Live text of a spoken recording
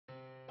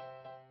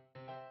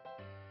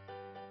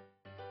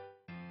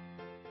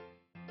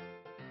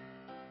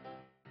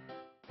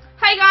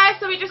Hey guys,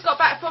 so we just got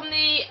back from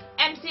the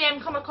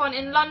MCM Comic Con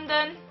in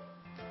London.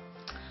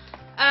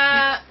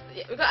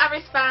 We got our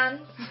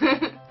wristbands.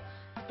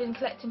 I've been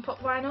collecting pop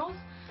vinyls,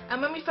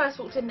 and when we first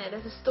walked in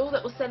there's a stall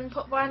that was selling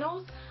pop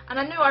vinyls, and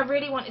I knew I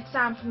really wanted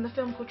Sam from the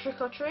film called Trick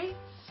or Treat.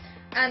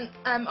 And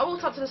I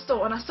walked up to the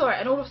store and I saw it,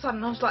 and all of a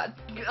sudden I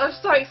was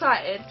so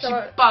excited. So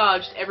she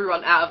barged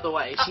everyone out of the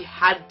way. She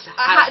had to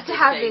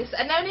have this.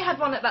 And they only had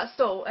one at that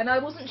stall, and I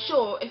wasn't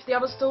sure if the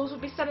other stalls would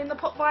be selling the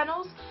pop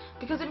vinyls,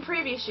 because in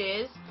previous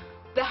years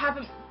they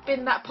haven't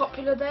been that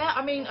popular there.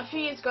 I mean, a few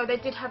years ago they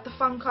did have the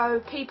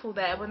Funko people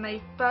there when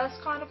they first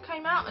kind of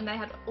came out, and they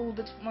had all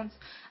the different ones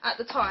at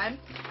the time.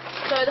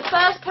 So the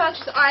first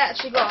purchase that I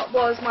actually got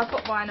was my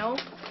pop vinyl,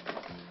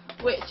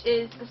 which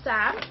is the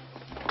Sam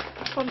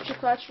from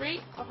Trick or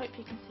Treat. I hope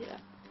you can see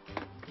that.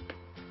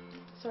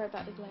 Sorry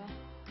about the glare.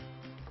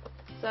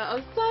 So I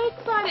was so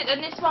excited,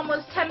 and this one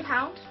was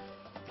 £10.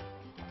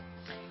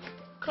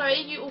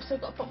 Chloe, you also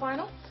got a pop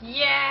vinyl?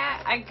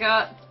 Yeah, I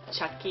got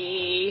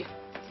Chucky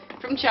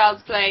from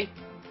Child's Play.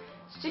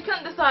 She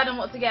couldn't decide on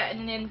what to get,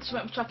 and then she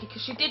went for Chucky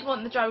because she did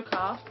want the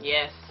Joker.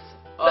 Yes.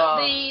 But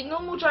the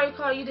normal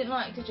Joker you didn't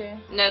like, did you?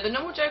 No, the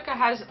normal Joker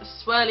has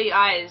swirly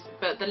eyes,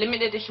 but the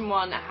limited edition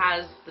one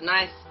has the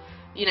nice,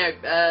 you know,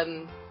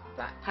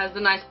 has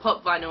the nice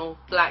pop vinyl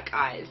black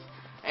eyes.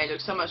 And it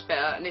looks so much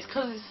better, and it's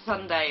because it's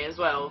Sunday as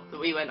well that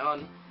we went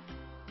on.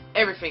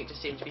 Everything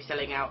just seemed to be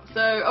selling out,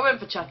 so I went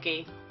for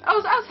Chucky. I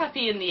was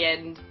happy in the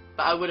end,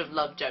 but I would have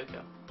loved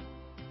Joker.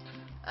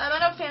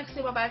 Another thing I can see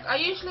in my bag, I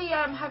usually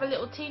have a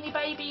little teeny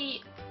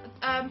baby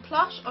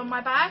plush on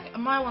my bag,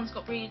 and my one's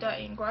got really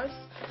dirty and gross,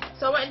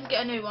 so I wanted to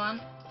get a new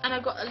one, and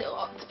I got a little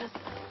octopus.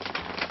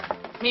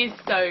 He's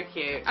so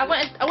cute. I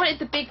wanted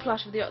the big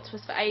plush of the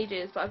octopus for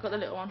ages, but I got the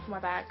little one for my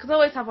bag, because I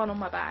always have one on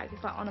my bag.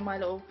 It's like one of my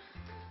little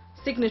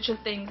signature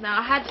things. Now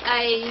I had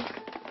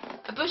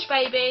a bush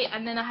baby,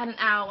 and then I had an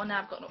owl, and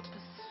now I've got an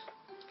octopus.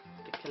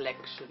 The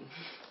collection.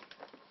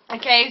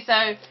 Okay,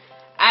 so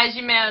as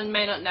you may or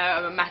may not know,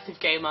 I'm a massive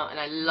gamer and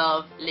I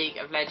love League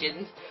of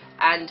Legends.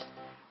 And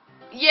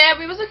yeah,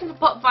 we was looking for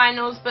pop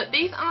vinyls, but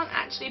these aren't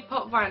actually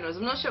pop vinyls.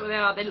 I'm not sure what they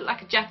are. They look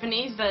like a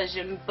Japanese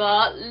version,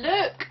 but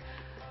look.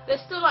 They're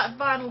still like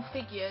vinyl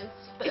figures,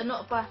 but they're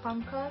not by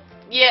Funko.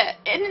 Yeah,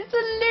 and it's a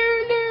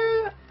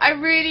Lulu. I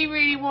really,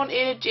 really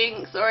wanted a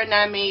Jinx or a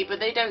Nami, but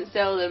they don't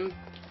sell them.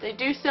 They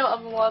do sell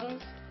other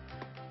ones,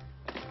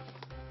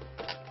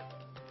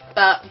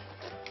 but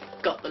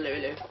got the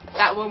Lulu.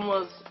 That one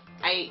was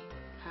 £8,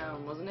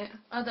 wasn't it?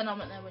 I don't know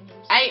what they were when you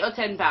was...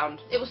 £8 or £10.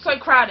 It was so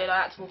crowded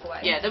I had to walk away.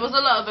 Yeah, there was a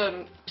lot of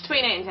them,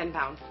 between £8 and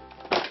 £10.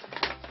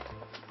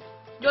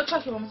 Your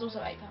Chucky one was also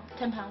 £8,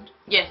 £10.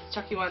 Yes,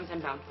 Chucky one,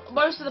 £10.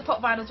 Most of the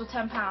pop vinyls were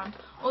 £10.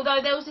 Although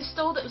there was this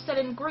stall that was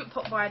selling group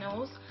pop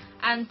vinyls,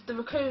 and the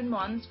raccoon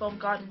ones from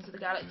Guardians of the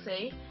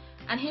Galaxy,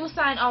 and he was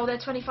saying, oh, they're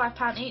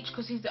 £25 each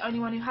because he's the only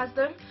one who has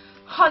them.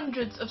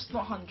 Hundreds of,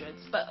 not hundreds,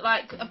 but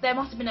like there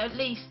must have been at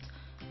least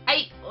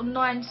 8 or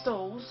 9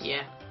 stalls.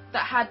 Yeah.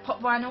 That had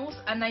pop vinyls,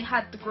 and they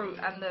had the Groot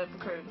and the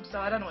raccoon, so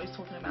I don't know what he's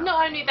talking about.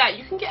 Not only that,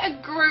 you can get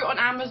a Groot on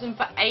Amazon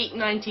for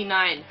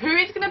 £8.99. Who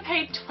is going to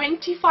pay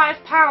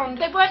 £25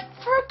 They weren't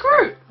for a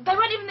Groot? They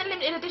weren't even the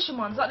limited edition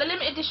ones. Like the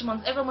limited edition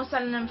ones, everyone was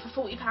selling them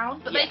for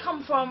 £40, but yeah. they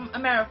come from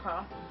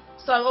America,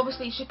 so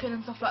obviously shipping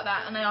and stuff like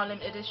that, and they are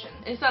limited edition.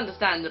 It's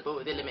understandable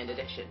with the limited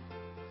edition,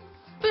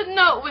 but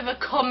not with a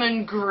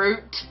common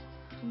Groot.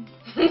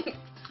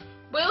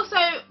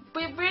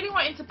 We're really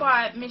wanting to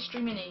buy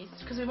mystery minis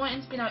because we've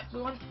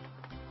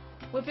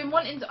been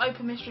wanting to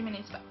open mystery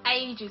minis for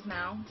ages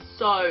now.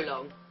 So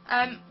long.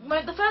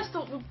 When the first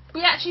thought,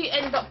 we actually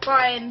ended up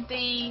buying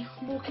the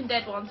Walking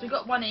Dead ones. We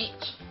got one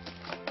each,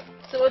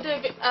 so we'll do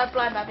a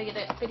blind bag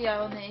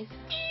video on these.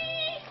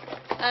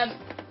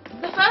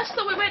 The first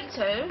store we went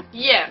to,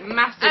 yeah,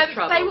 massive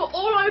trouble. They were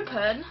all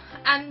open,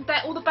 and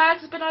all the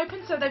bags have been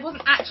open, so they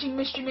wasn't actually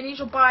mystery minis.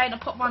 You're buying a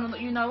pop vinyl that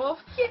you know of,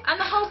 yeah. And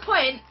the whole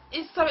point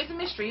is so it's a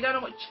mystery. You don't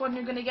know which one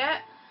you're gonna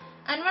get.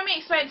 And when we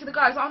explained it to the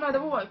guys, oh no,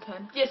 they're all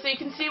open. Yeah, so you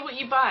can see what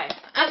you buy.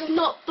 That's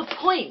not the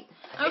point.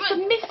 It's a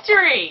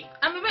mystery.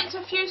 And we went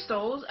to a few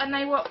stalls, and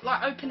they were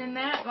like open in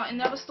there, like in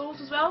the other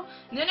stalls as well.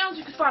 And the only ones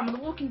we could find were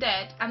The Walking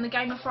Dead and the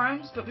Game of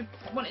Thrones, but we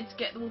wanted to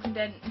get The Walking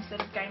Dead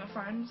instead of Game of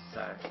Thrones.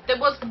 So there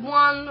was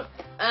one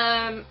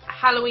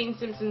Halloween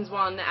Simpsons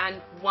one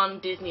and one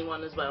Disney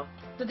one as well.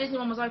 The Disney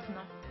one was open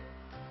though.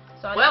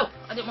 So I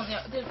didn't want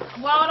the.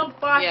 Why would I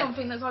buy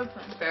something that's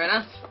open? Fair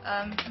enough.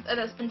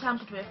 That's been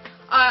tampered with.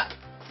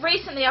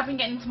 Recently, I've been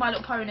getting into My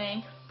Little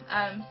Pony.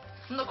 I'm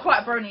not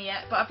quite a brony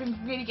yet, but I've been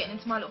really getting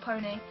into My Little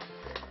Pony,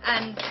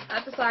 and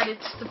I decided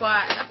to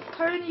buy a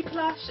pony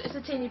plush. It's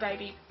a teeny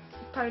baby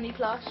pony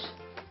plush.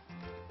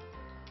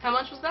 How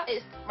much was that?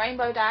 It's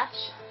Rainbow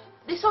Dash.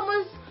 This one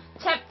was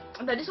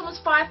this one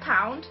was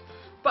 £5.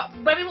 But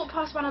when we walked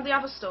past one of the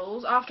other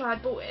stalls after I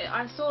bought it,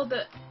 I saw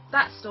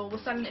that stall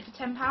was selling it for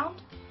 £10. So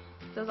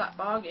I was like,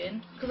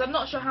 bargain, because I'm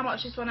not sure how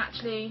much this one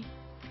actually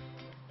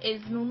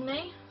is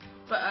normally.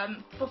 But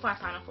for £5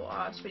 I thought,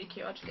 oh, it's really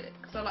cute, I'll just get it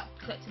because I like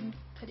collecting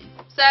pennies.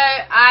 So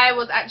I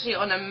was actually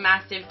on a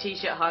massive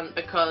t-shirt hunt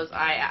because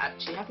I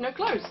actually have no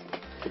clothes.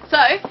 So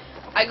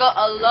I got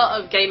a lot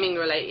of gaming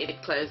related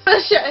clothes.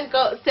 The shirt I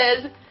got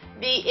says,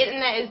 "The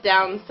internet is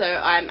down, so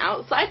I'm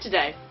outside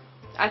today."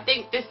 I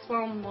think this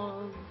one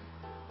was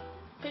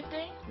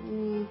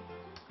 15?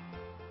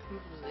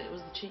 It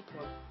was the cheap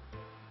one.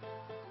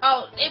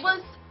 Oh, it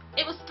was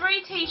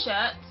 3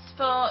 t-shirts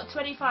for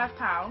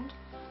 £25.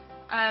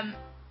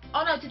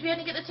 Oh no, did we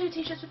only get the 2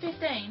 t-shirts for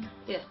 15?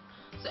 Yeah.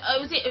 So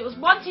it was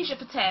 1 t-shirt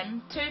for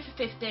 10, 2 for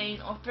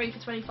 15, or 3 for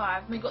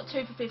 25. And we got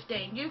 2 for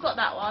 15. You got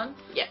that one.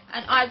 Yeah.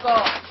 And I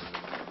got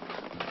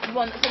the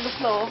one that's on the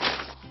floor.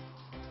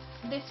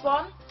 This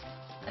one.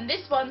 And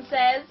this one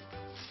says,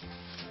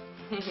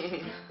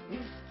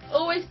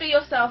 "Always be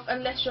yourself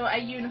unless you're a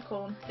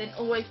unicorn. Then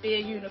always be a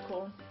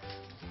unicorn."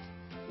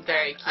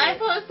 Very cute. I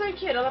thought it was so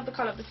cute. I love the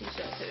colour of the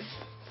t-shirt too.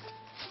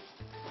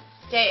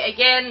 Okay,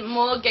 again,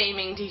 more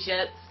gaming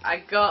t-shirts. I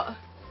got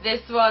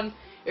this one.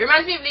 It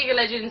reminds me of League of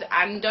Legends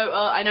and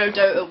Dota. I know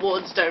Dota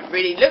awards don't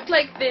really look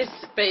like this,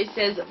 but it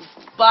says,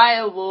 "Buy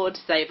award,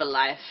 save a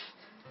life."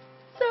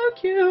 So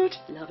cute.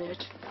 Love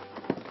it.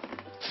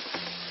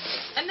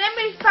 And then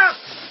we found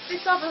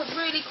this other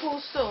really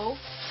cool store,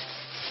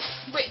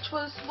 which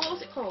was, what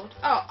was it called?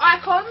 Oh,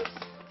 Icons.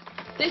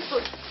 This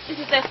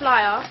is their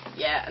flyer.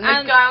 Yeah, and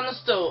the guy on the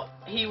store,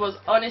 he was,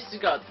 honest to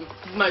God, the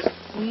most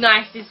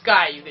nicest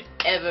guy you could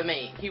ever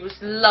meet. He was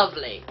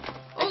lovely.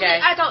 All Okay.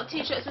 the adult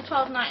t-shirts were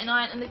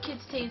 $12.99 and the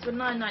kids' tees were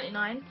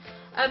 $9.99.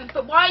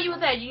 But while you were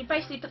there, you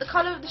basically put the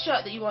colour of the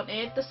shirt that you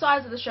wanted, the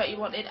size of the shirt you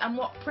wanted, and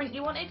what print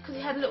you wanted, because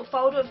he had a little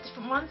folder of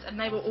different ones, and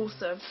they were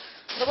awesome.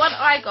 The one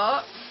I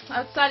got,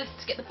 I decided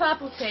to get the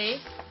purple tee,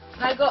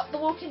 and I got The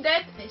Walking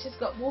Dead, and it's just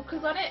got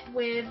walkers on it,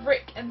 with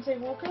Rick and 2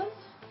 walkers.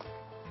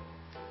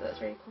 So that's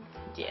really cool.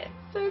 Yeah,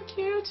 so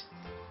cute.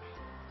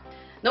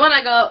 The one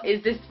I got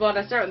is this one.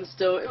 I saw it in the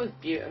store. It was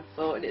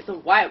beautiful, and it's a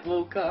white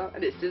walker,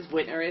 and it says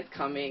 "Winter is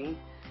coming."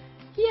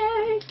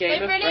 Yay! They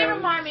Game of really Thrones.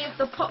 remind me of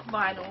the pop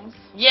vinyls.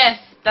 Yes,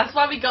 that's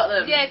why we got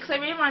them. Yeah, because they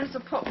really remind us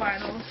of pop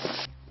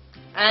vinyls.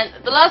 And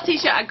the last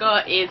t-shirt I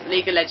got is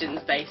League of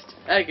Legends based.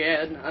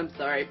 Again, I'm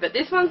sorry, but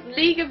this one's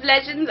League of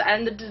Legends,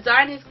 and the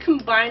design is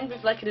combined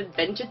with like an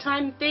Adventure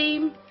Time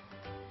theme.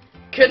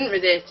 Couldn't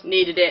resist,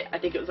 needed it. I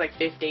think it was like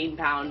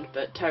 £15,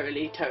 but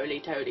totally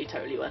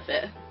worth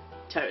it.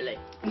 Totally.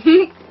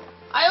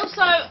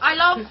 I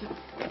love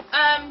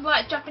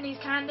like Japanese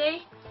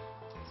candy,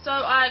 so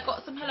I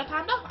got some Hello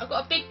Panda. I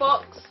got a big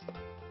box.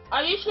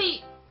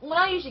 When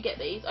I usually get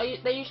these,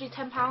 they're usually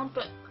 £10,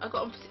 but I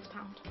got them for £6.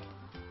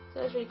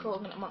 So it's really cool.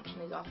 I'm gonna munch on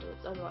these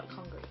afterwards. I'm like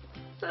hungry.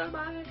 So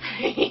bye.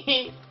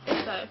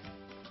 So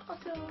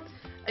awesome.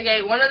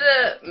 Okay, one of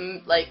the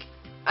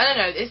I don't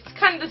know, it's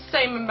kind of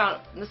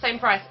the same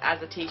price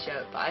as a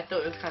t-shirt, but I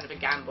thought it was kind of a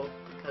gamble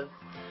because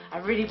I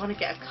really want to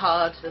get a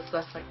card that's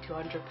worth like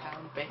 £200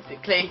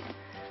 basically.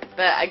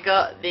 But I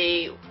got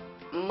the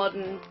what's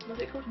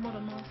it called?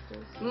 Modern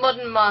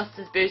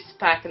Masters booster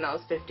pack, and that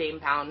was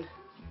 £15.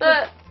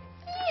 But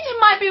it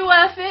might be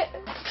worth it.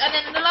 And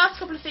then the last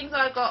couple of things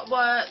I got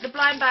were the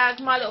blind bag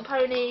My Little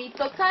Pony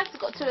dog tags. I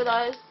got 2 of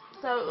those.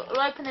 So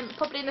we'll open them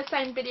probably in the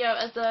same video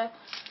as the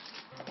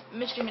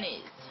mystery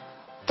minis.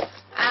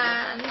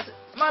 And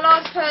my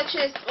last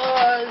purchase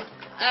was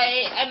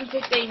a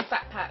M15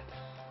 fat pack.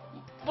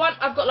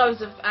 I've got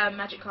loads of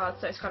magic cards,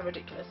 so it's kind of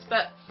ridiculous.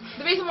 But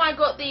the reason why I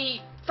got the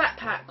fat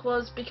pack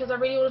was because I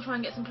really want to try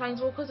and get some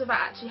planeswalkers without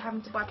actually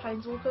having to buy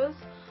planeswalkers.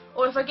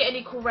 Or if I get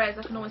any cool rares,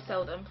 I can always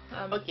sell them.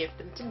 Or give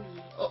them to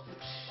me.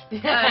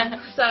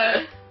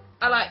 So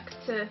I like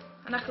to,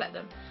 and I collect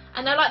them.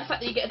 And I like the fact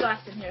that you get a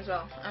dice in here as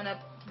well, and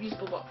a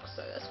usable box,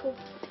 so that's cool.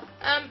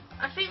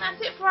 I think that's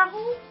it for our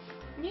haul.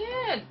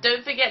 Yeah,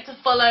 don't forget to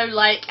follow,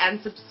 like,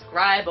 and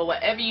subscribe, or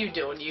whatever you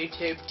do on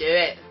YouTube, do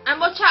it. And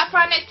watch out for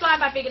our next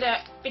blind bag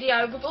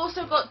video. We've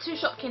also got 2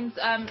 Shopkins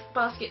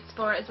baskets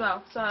for it as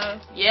well, so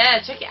yeah,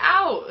 check it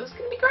out. It's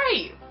gonna be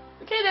great.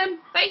 Okay then.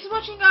 Thanks for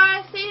watching,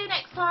 guys. See you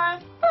next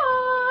time.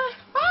 Bye.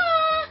 Bye.